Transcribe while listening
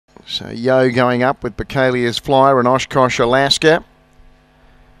So Yo going up with Bacalia's Flyer and Oshkosh Alaska.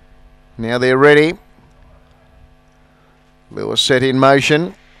 Now they're ready. Lure set in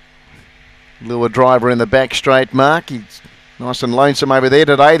motion. Lure driver in the back straight mark. He's nice and lonesome over there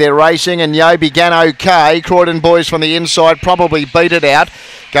today. They're racing and Yo began okay. Croydon Boys from the inside probably beat it out.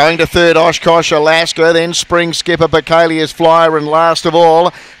 Going to third, Oshkosh Alaska, then Spring Skipper, Bacalia's Flyer, and last of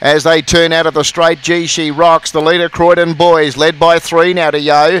all, as they turn out of the straight, G She Rocks, the leader, Croydon Boys, led by 3 now to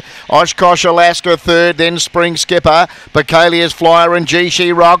Yo. Oshkosh Alaska third, then Spring Skipper, Bacalia's Flyer, and G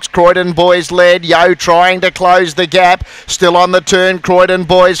She Rocks. Croydon Boys led, Yo trying to close the gap, still on the turn, Croydon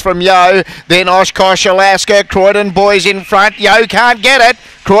Boys from Yo, then Oshkosh Alaska, Croydon Boys in front, Yo can't get it,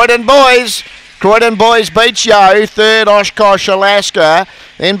 Croydon Boys beats Yo, third Oshkosh Alaska,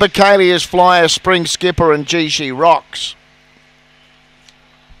 then Bacalia's Flyer, Spring Skipper, and G She Rocks.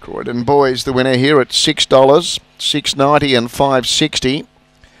 Croydon Boys the winner here at $6, $6.90 and $5.60.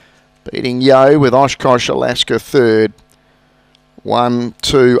 Beating Yo with Oshkosh Alaska third,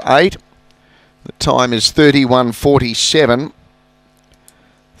 1-2-8. The time is 31:47.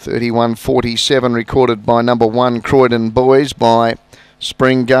 31:47 recorded by number 1 Croydon Boys by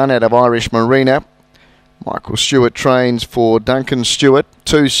Spring Gun out of Irish Marina. Michael Stewart trains for Duncan Stewart.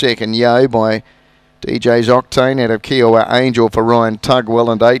 2-second Yo by DJ's Octane out of Kiowa Angel for Ryan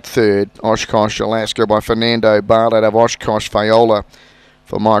Tugwell. And 8-third Oshkosh Alaska by Fernando Bale out of Oshkosh Fayola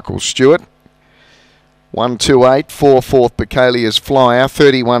for Michael Stewart. 1-2-8, 4-4th Bacalia's Flyer.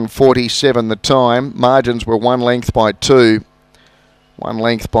 31:47 the time. Margins were 1 length by 2. 1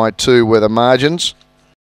 length by 2 were the margins.